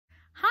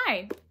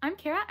Hi, I'm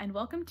Kara and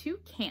welcome to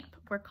CAMP,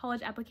 where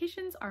college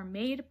applications are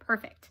made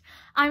perfect.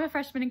 I'm a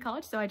freshman in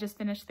college, so I just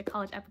finished the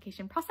college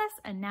application process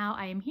and now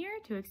I am here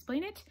to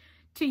explain it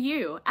to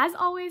you. As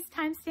always,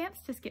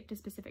 timestamps to skip to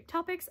specific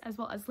topics as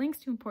well as links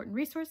to important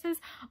resources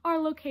are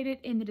located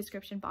in the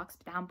description box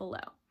down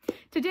below.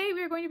 Today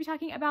we are going to be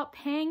talking about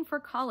paying for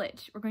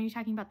college. We're going to be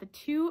talking about the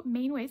two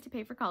main ways to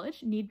pay for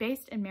college,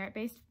 need-based and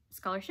merit-based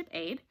scholarship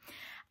aid,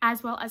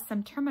 as well as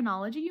some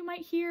terminology you might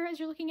hear as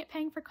you're looking at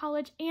paying for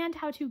college and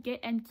how to get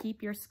and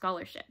keep your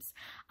scholarships.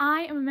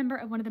 I am a member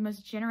of one of the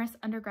most generous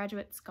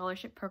undergraduate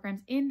scholarship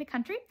programs in the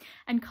country,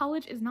 and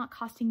college is not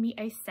costing me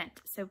a cent.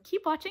 So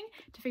keep watching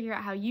to figure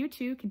out how you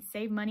too can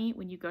save money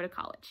when you go to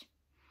college.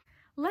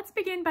 Let's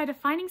begin by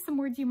defining some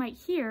words you might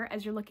hear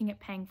as you're looking at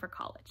paying for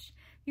college.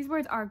 These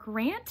words are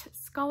grant,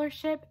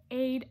 scholarship,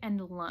 aid,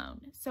 and loan.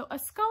 So a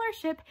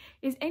scholarship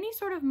is any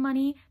sort of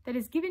money that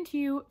is given to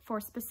you for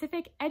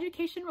specific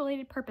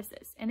education-related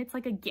purposes, and it's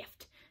like a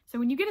gift. So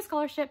when you get a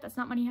scholarship, that's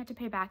not money you have to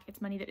pay back,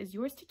 it's money that is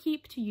yours to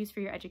keep to use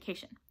for your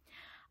education.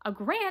 A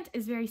grant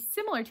is very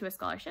similar to a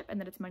scholarship in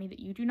that it's money that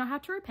you do not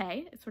have to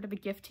repay. It's sort of a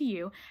gift to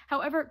you.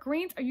 However,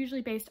 grants are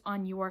usually based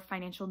on your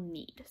financial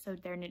need, so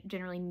they're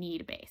generally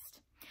need-based.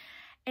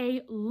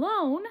 A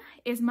loan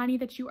is money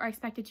that you are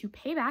expected to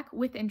pay back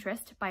with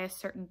interest by a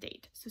certain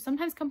date. So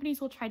sometimes companies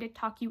will try to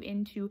talk you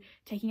into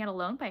taking out a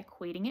loan by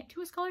equating it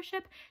to a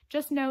scholarship.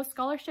 Just know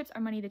scholarships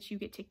are money that you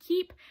get to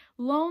keep.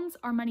 Loans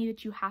are money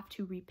that you have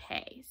to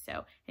repay.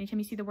 So anytime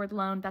you see the word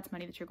loan, that's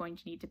money that you're going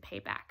to need to pay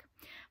back.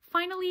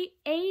 Finally,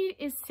 aid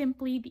is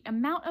simply the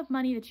amount of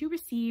money that you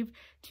receive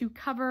to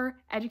cover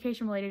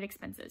education-related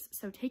expenses.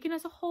 So taken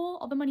as a whole,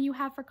 all the money you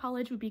have for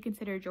college would be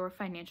considered your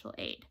financial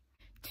aid.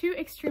 Two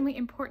extremely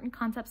important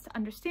concepts to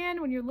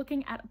understand when you're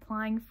looking at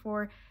applying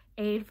for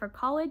aid for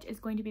college is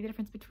going to be the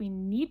difference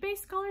between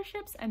need-based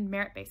scholarships and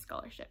merit-based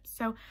scholarships.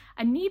 So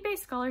a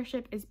need-based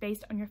scholarship is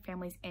based on your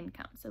family's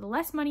income. So the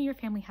less money your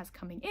family has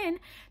coming in,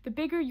 the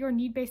bigger your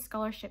need-based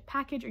scholarship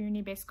package or your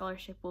need-based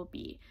scholarship will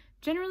be.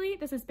 Generally,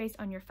 this is based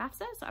on your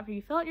FAFSA, so after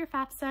you fill out your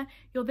FAFSA,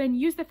 you'll then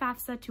use the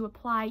FAFSA to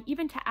apply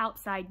even to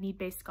outside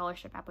need-based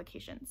scholarship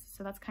applications.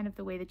 So that's kind of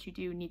the way that you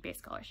do need-based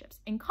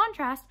scholarships. In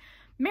contrast,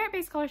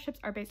 merit-based scholarships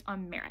are based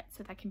on merit.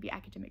 So that can be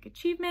academic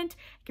achievement,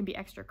 it can be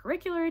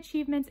extracurricular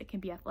achievements, it can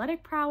be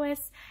athletic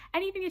prowess,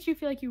 anything that you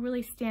feel like you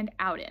really stand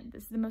out in.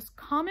 This is the most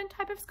common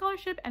type of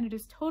scholarship and it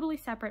is totally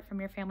separate from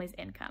your family's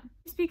income.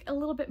 We'll speak a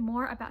little bit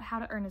more about how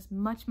to earn as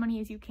much money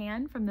as you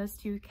can from those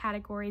two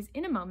categories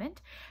in a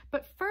moment,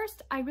 but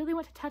first I really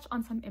want to touch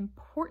on some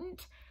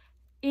important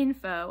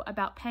info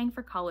about paying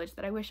for college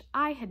that I wish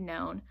I had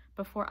known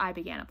before I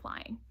began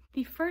applying.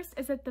 The first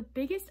is that the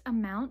biggest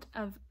amount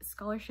of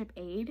scholarship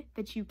aid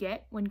that you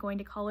get when going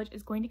to college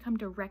is going to come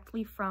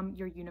directly from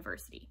your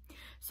university.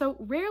 So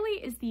rarely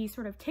is the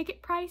sort of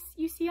ticket price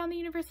you see on the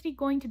university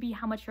going to be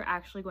how much you're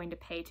actually going to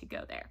pay to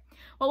go there.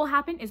 What will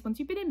happen is once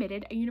you've been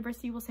admitted, a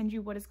university will send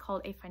you what is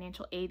called a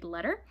financial aid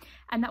letter,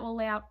 and that will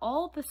lay out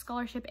all the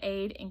scholarship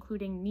aid,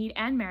 including need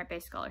and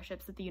merit-based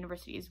scholarships that the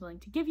university is willing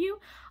to give you,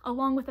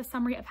 along with a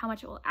summary of how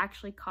much it will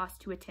actually cost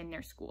to attend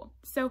their school.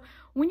 So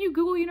when you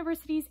Google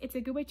universities, it's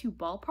a good way to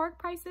ballpark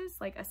prices.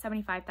 Like a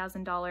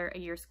 $75,000 a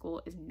year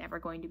school is never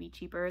going to be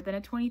cheaper than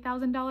a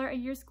 $20,000 a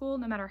year school,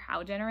 no matter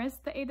how generous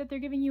the aid that they're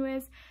giving you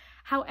is.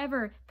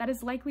 However, that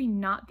is likely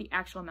not the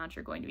actual amount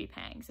you're going to be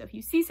paying. So if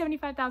you see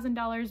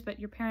 $75,000, but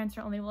your parents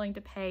are only willing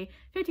to pay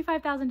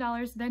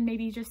 $55,000, then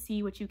maybe just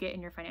see what you get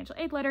in your financial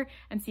aid letter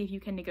and see if you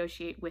can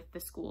negotiate with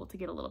the school to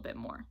get a little bit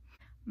more.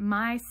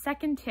 My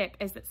second tip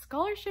is that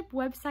scholarship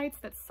websites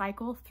that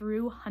cycle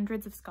through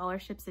hundreds of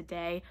scholarships a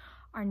day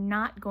are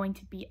not going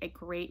to be a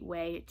great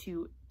way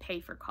to pay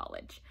for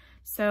college.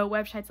 So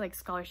websites like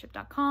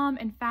scholarship.com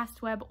and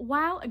FastWeb,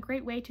 while a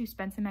great way to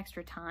spend some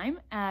extra time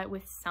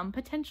with some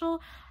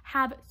potential,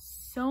 have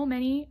so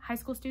many high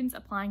school students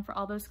applying for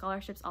all those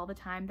scholarships all the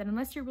time that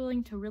unless you're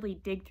willing to really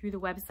dig through the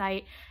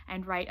website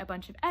and write a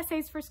bunch of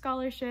essays for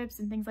scholarships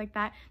and things like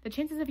that, the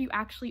chances of you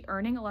actually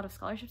earning a lot of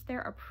scholarships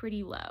there are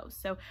pretty low.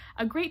 So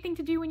a great thing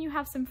to do when you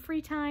have some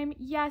free time,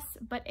 yes,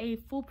 but a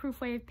foolproof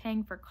way of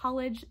paying for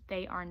college,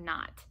 they are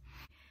not.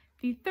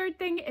 The third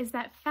thing is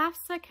that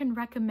FAFSA can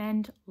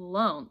recommend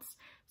loans.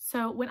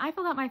 So when I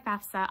filled out my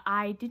FAFSA,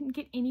 I didn't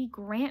get any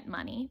grant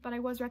money, but I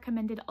was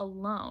recommended a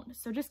loan.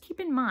 So just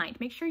keep in mind,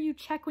 make sure you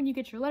check when you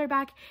get your letter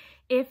back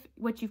if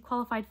what you've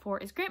qualified for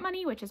is grant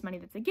money, which is money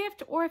that's a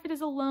gift, or if it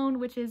is a loan,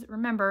 which is,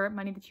 remember,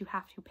 money that you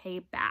have to pay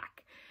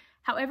back.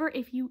 However,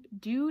 if you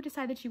do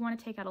decide that you want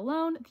to take out a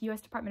loan, the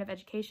U.S. Department of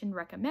Education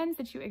recommends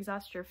that you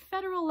exhaust your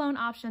federal loan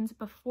options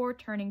before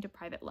turning to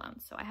private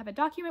loans. So I have a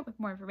document with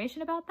more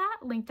information about that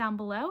linked down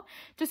below.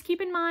 Just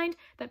keep in mind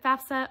that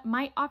FAFSA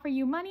might offer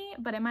you money,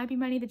 but it might be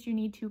money that you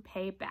need to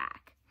pay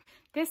back.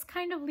 This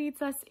kind of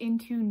leads us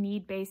into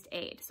need-based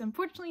aid. So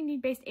unfortunately,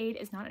 need-based aid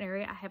is not an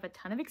area I have a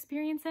ton of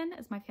experience in,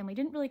 as my family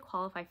didn't really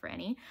qualify for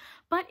any.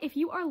 But if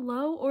you are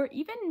low or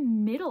even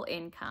middle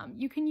income,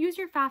 you can use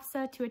your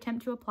FAFSA to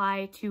attempt to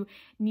apply to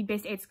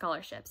need-based aid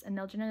scholarships, and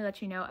they'll generally let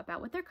you know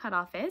about what their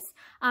cutoff is.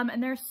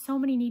 And there are so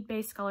many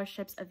need-based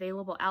scholarships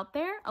available out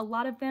there. A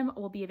lot of them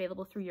will be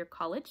available through your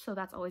college, so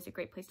that's always a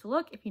great place to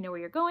look. If you know where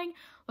you're going,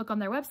 look on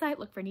their website,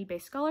 look for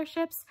need-based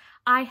scholarships.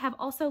 I have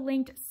also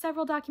linked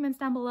several documents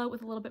down below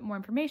with a little bit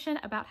more information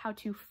about how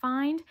to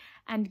find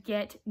and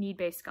get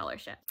need-based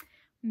scholarships.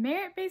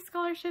 Merit-based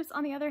scholarships,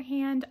 on the other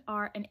hand,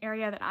 are an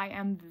area that I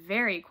am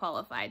very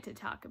qualified to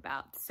talk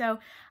about. So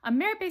a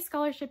merit-based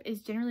scholarship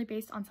is generally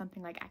based on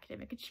something like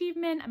academic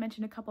achievement. I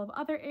mentioned a couple of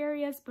other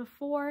areas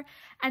before,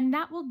 and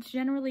that will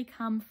generally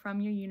come from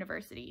your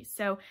university.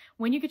 So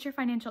when you get your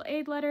financial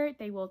aid letter,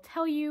 they will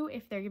tell you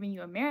if they're giving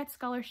you a merit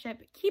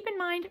scholarship. Keep in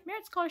mind,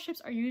 merit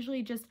scholarships are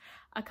usually just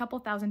a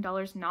couple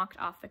 $1,000s knocked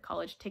off the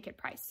college ticket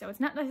price. So it's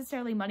not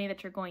necessarily money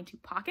that you're going to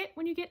pocket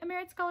when you get a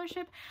merit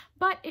scholarship,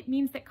 but it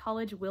means that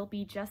college will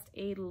be just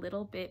a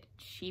little bit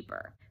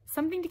cheaper.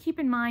 Something to keep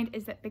in mind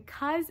is that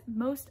because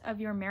most of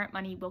your merit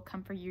money will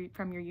come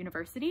from your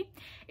university,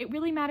 it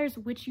really matters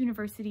which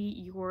university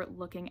you're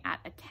looking at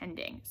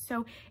attending.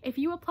 So if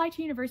you apply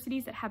to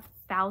universities that have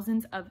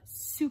thousands of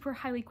super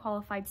highly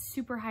qualified,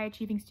 super high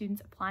achieving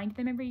students applying to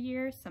them every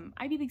year, some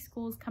Ivy League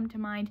schools come to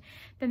mind,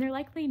 then they're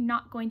likely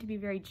not going to be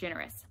very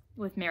generous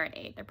with merit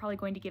aid. They're probably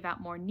going to give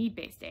out more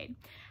need-based aid.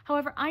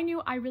 However, I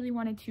knew I really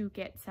wanted to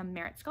get some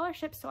merit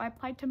scholarships, so I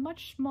applied to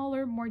much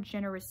smaller, more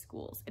generous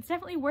schools. It's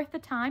definitely worth the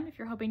time if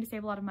you're hoping to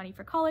save a lot of money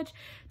for college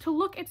to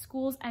look at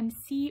schools and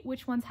see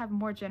which ones have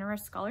more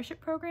generous scholarship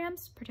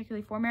programs,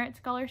 particularly for merit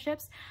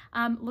scholarships.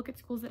 Look at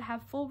schools that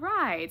have full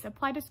rides.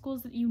 Apply to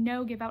schools that you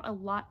know give out a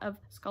lot of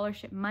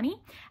scholarship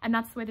money, and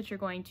that's the way that you're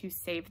going to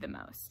save the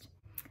most.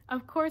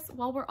 Of course,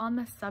 while we're on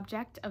the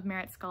subject of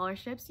merit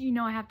scholarships, you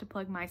know I have to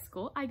plug my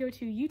school. I go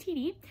to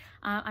UTD.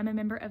 I'm a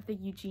member of the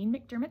Eugene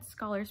McDermott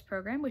Scholars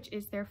Program, which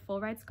is their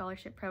full ride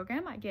scholarship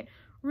program. I get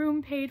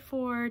room paid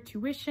for,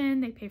 tuition,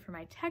 they pay for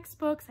my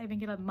textbooks, I even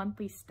get a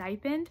monthly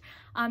stipend.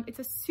 It's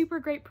a super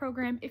great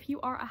program. If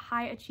you are a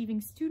high achieving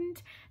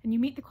student and you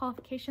meet the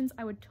qualifications,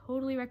 I would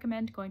totally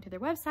recommend going to their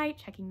website,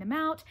 checking them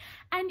out.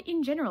 And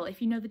in general, if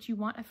you know that you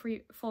want a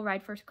free full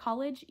ride for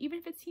college, even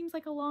if it seems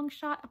like a long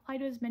shot, apply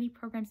to as many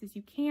programs as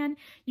you can.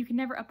 You can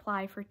never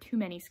apply for too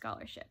many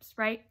scholarships,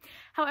 right?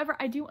 However,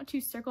 I do want to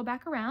circle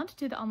back around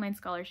to the online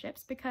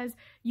scholarships because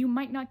you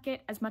might not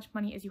get as much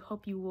money as you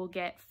hope you will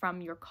get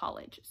from your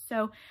college.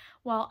 So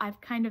while I've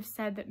kind of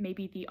said that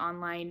maybe the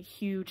online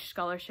huge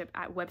scholarship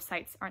at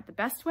websites aren't the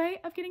best way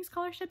of getting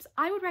scholarships,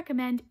 I would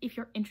recommend, if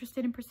you're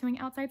interested in pursuing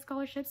outside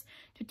scholarships,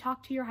 to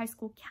talk to your high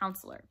school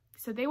counselor.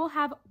 So they will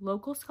have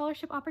local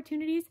scholarship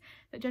opportunities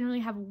that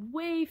generally have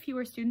way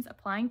fewer students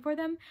applying for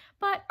them,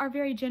 but are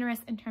very generous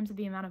in terms of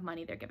the amount of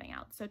money they're giving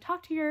out. So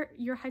talk to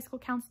your high school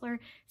counselor,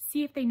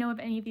 see if they know of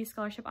any of these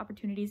scholarship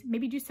opportunities,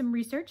 maybe do some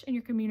research in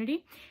your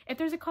community. If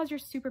there's a cause you're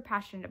super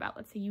passionate about,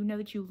 let's say you know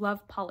that you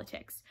love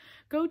politics,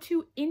 go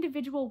to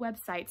individual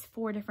websites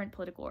for different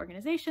political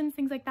organizations,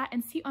 things like that,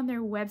 and see on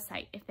their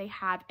website if they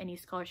have any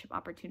scholarship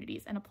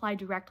opportunities and apply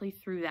directly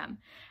through them.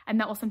 And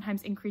that will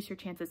sometimes increase your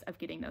chances of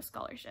getting those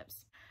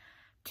scholarships.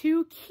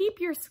 To keep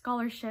your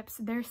scholarships,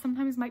 there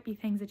sometimes might be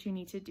things that you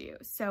need to do.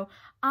 So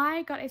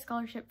I got a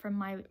scholarship from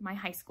my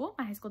high school.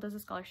 My high school does a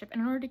scholarship, and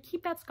in order to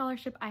keep that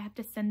scholarship, I have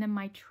to send them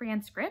my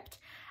transcript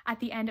at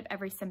the end of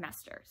every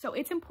semester. So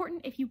it's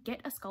important, if you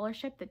get a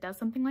scholarship that does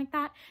something like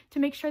that, to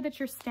make sure that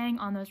you're staying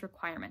on those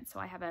requirements. So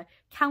I have a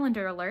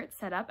calendar alert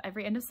set up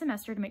every end of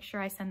semester to make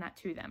sure I send that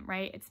to them,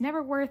 right? It's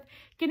never worth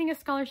getting a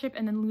scholarship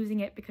and then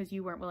losing it because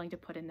you weren't willing to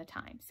put in the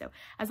time. So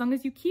as long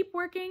as you keep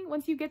working,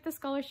 once you get the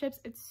scholarships,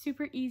 it's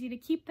super easy to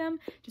keep them.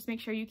 Just make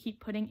sure you keep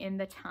putting in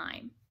the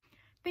time.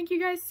 Thank you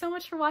guys so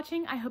much for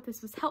watching. I hope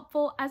this was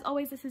helpful. As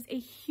always, this is a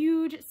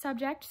huge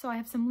subject, so I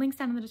have some links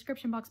down in the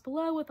description box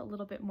below with a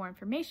little bit more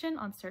information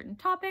on certain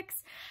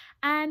topics.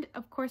 And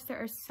of course, there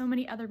are so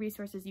many other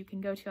resources you can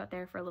go to out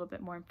there for a little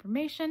bit more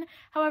information.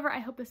 However, I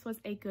hope this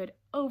was a good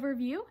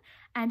overview,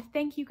 and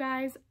thank you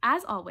guys,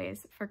 as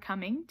always, for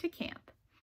coming to camp.